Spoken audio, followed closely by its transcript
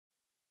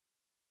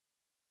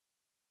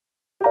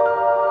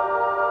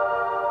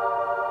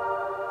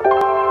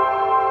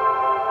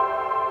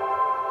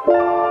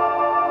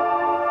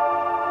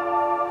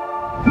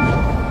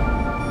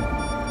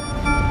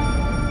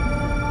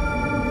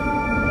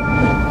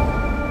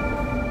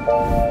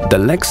The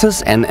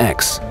Lexus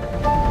Nx.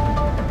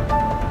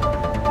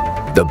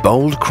 The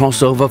bold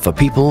crossover for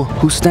people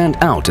who stand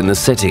out in the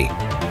city.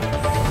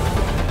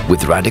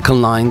 With radical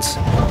lines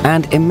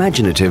and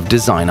imaginative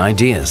design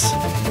ideas.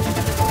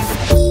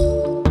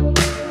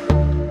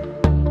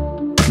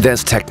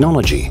 There's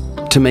technology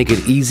to make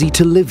it easy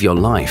to live your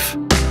life.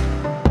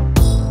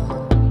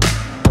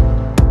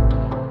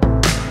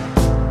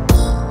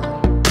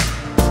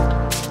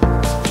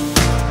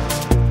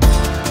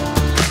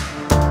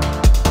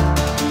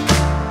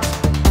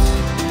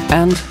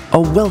 And a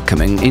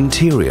welcoming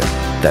interior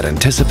that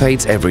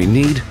anticipates every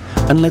need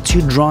and lets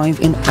you drive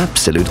in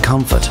absolute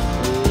comfort.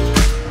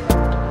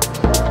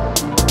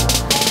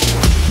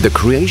 The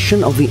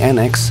creation of the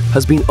NX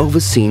has been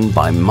overseen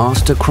by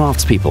master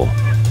craftspeople.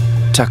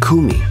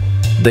 Takumi,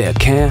 their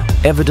care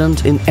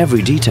evident in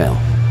every detail,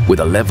 with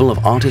a level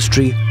of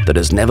artistry that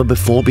has never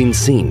before been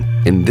seen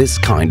in this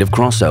kind of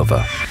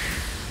crossover.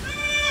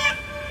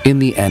 In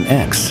the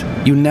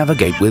NX, you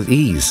navigate with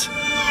ease,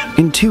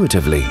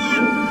 intuitively.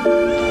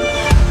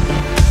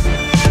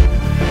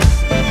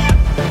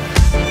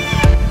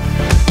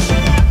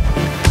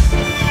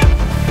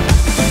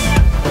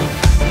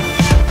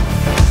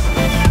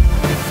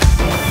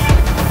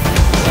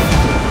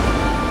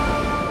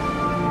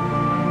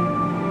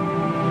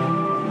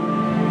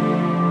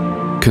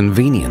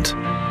 Convenient,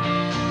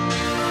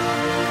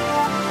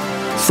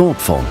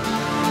 thoughtful,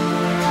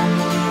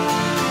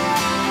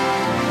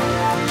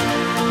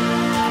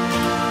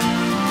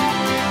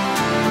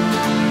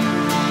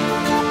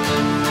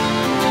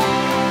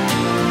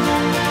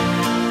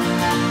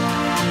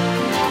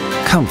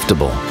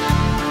 comfortable.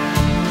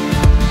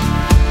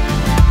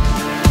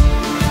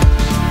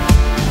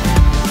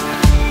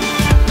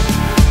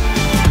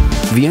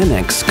 The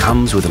NX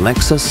comes with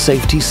Lexus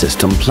Safety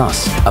System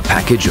Plus, a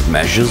package of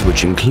measures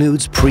which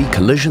includes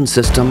pre-collision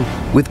system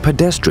with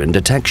pedestrian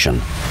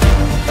detection.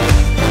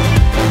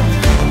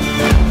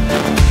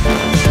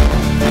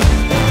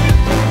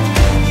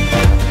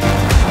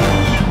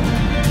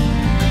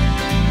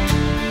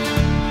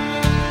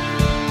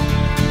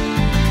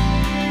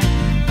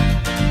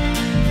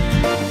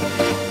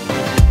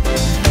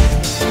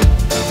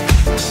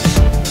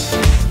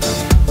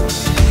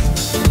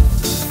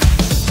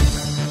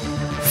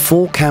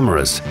 Four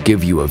cameras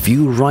give you a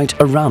view right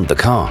around the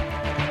car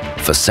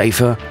for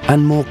safer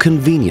and more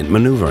convenient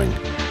maneuvering.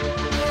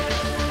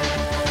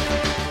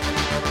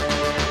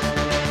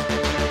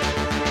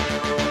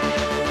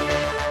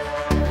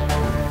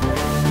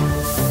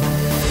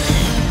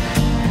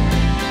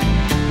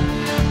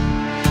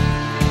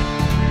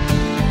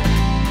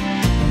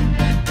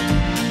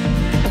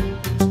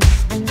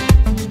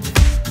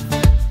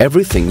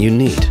 Everything you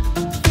need,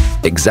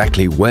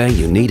 exactly where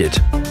you need it,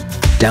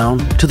 down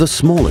to the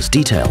smallest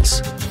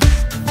details.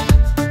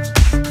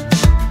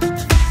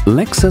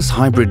 Lexus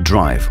Hybrid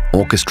Drive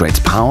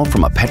orchestrates power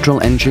from a petrol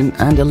engine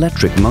and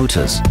electric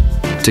motors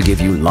to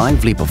give you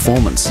lively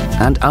performance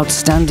and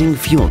outstanding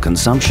fuel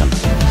consumption.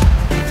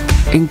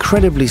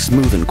 Incredibly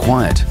smooth and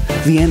quiet,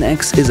 the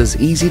NX is as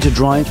easy to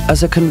drive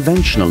as a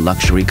conventional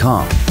luxury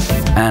car,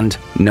 and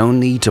no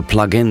need to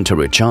plug in to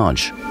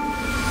recharge.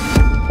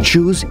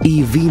 Choose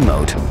EV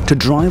mode to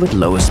drive at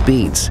lower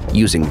speeds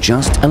using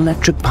just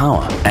electric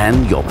power,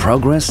 and your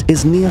progress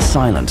is near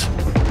silent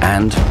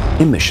and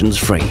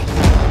emissions-free.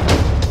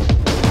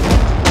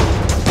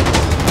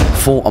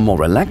 For a more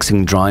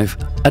relaxing drive,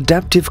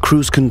 adaptive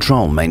cruise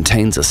control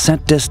maintains a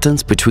set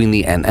distance between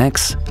the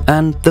NX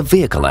and the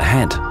vehicle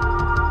ahead.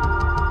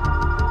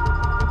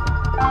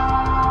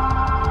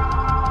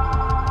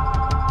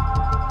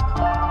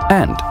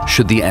 And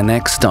should the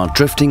NX start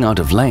drifting out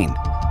of lane,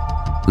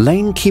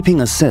 Lane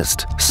Keeping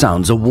Assist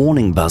sounds a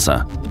warning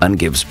buzzer and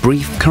gives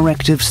brief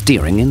corrective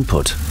steering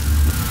input.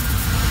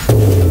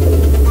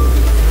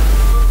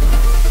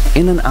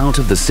 In and out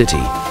of the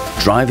city,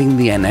 driving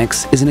the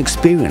NX is an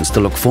experience to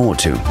look forward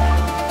to.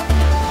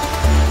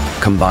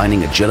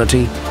 Combining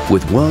agility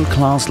with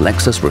world-class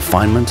Lexus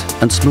refinement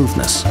and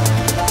smoothness.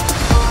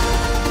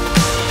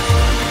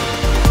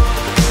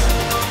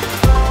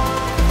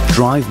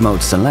 Drive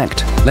Mode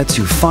Select lets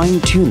you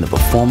fine-tune the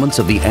performance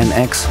of the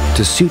NX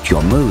to suit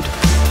your mood.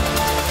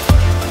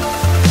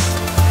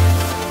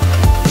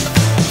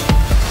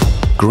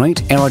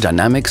 Great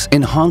aerodynamics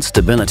enhance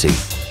stability,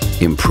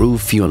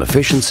 improve fuel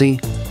efficiency,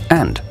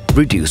 and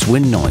reduce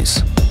wind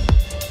noise.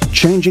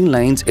 Changing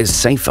lanes is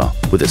safer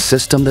with a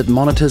system that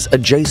monitors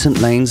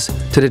adjacent lanes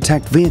to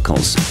detect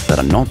vehicles that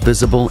are not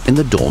visible in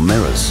the door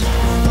mirrors.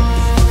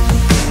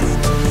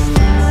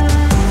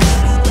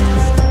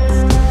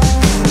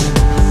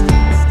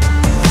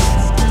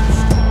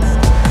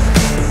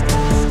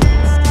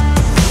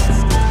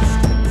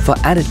 For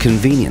added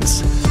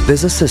convenience,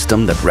 there's a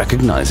system that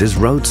recognizes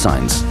road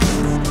signs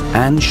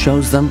and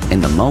shows them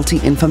in the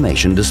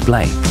multi-information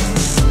display.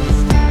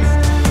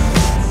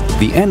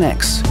 The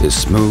NX is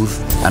smooth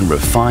and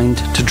refined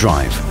to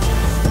drive,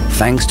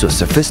 thanks to a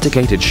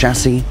sophisticated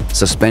chassis,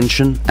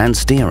 suspension and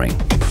steering.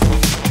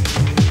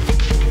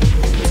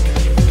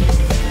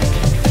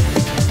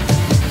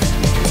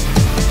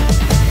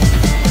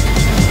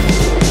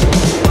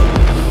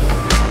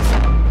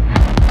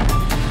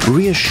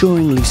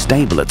 reassuringly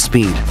stable at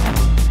speed.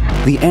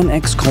 The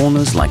NX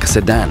corners like a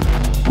sedan,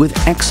 with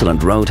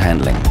excellent road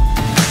handling.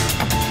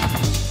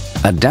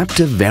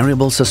 Adaptive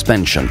variable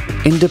suspension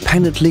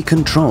independently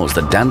controls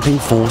the damping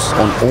force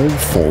on all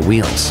four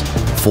wheels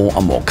for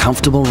a more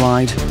comfortable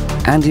ride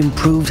and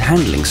improved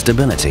handling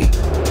stability.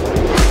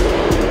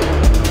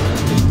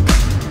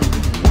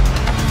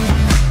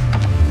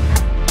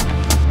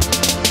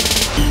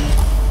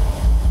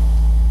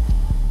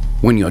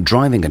 When you're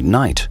driving at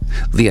night,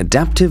 the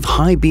adaptive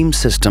high beam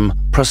system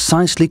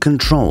precisely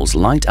controls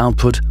light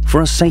output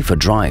for a safer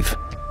drive.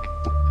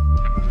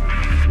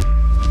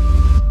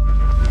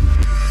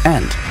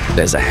 And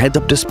there's a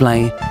head-up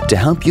display to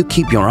help you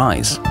keep your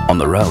eyes on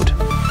the road.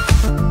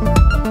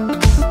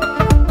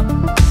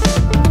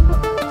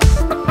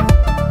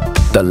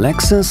 The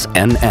Lexus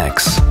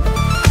Nx.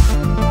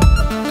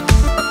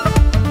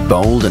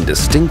 Bold and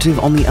distinctive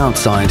on the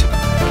outside,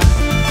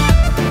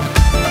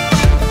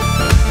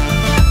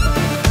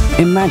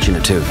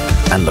 imaginative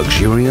and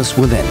luxurious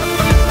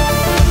within.